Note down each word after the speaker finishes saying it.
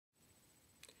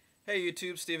Hey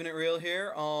YouTube, Steven at Real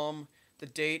here. The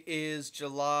date is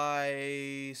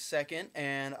July 2nd,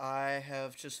 and I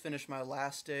have just finished my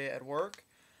last day at work,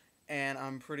 and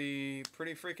I'm pretty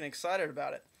freaking excited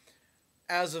about it.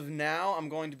 As of now, I'm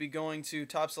going to be going to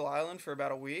Topsail Island for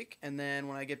about a week, and then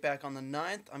when I get back on the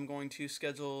 9th, I'm going to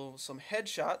schedule some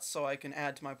headshots so I can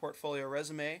add to my portfolio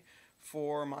resume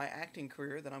for my acting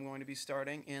career that I'm going to be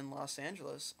starting in Los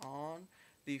Angeles on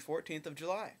the 14th of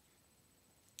July.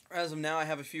 As of now, I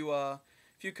have a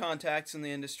few contacts in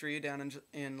the industry down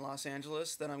in Los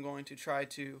Angeles that I'm going to try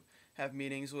to have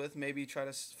meetings with. Maybe try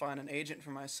to find an agent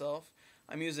for myself.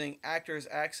 I'm using Actors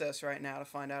Access right now to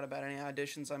find out about any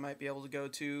auditions I might be able to go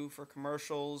to for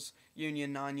commercials,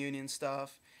 union, non-union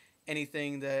stuff,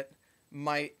 anything that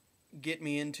might get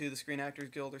me into the Screen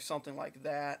Actors Guild or something like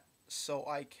that, so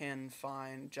I can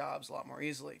find jobs a lot more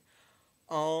easily.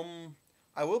 Um,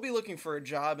 I will be looking for a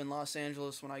job in Los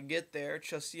Angeles when I get there,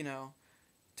 just,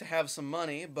 to have some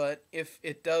money, but if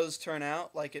it does turn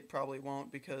out, like it probably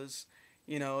won't because,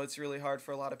 it's really hard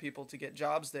for a lot of people to get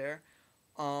jobs there,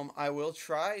 I will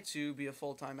try to be a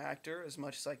full-time actor as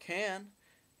much as I can,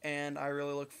 and I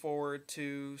really look forward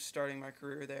to starting my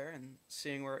career there and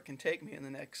seeing where it can take me in the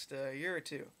next year or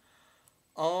two.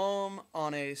 On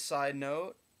a side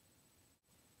note,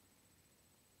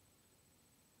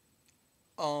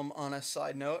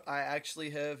 I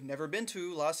actually have never been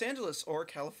to Los Angeles or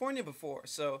California before,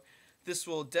 so this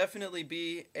will definitely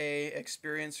be a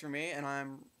experience for me, and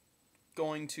I'm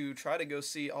going to try to go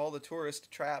see all the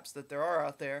tourist traps that there are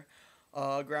out there.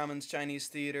 Grauman's Chinese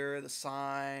Theater, the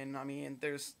Sign. I mean,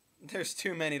 there's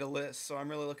too many to list, so I'm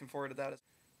really looking forward to that.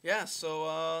 Yeah,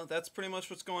 so that's pretty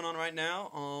much what's going on right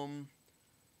now.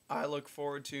 I look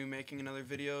forward to making another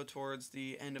video towards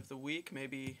the end of the week,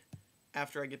 maybe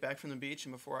after I get back from the beach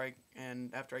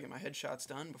and after I get my headshots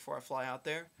done before I fly out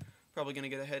there. Probably gonna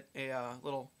get a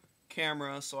little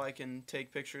camera so I can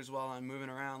take pictures while I'm moving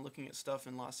around looking at stuff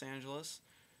in Los Angeles.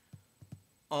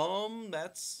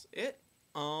 That's it.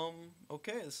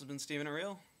 Okay, this has been Steven at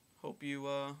Real. Hope you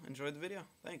enjoyed the video.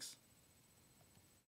 Thanks.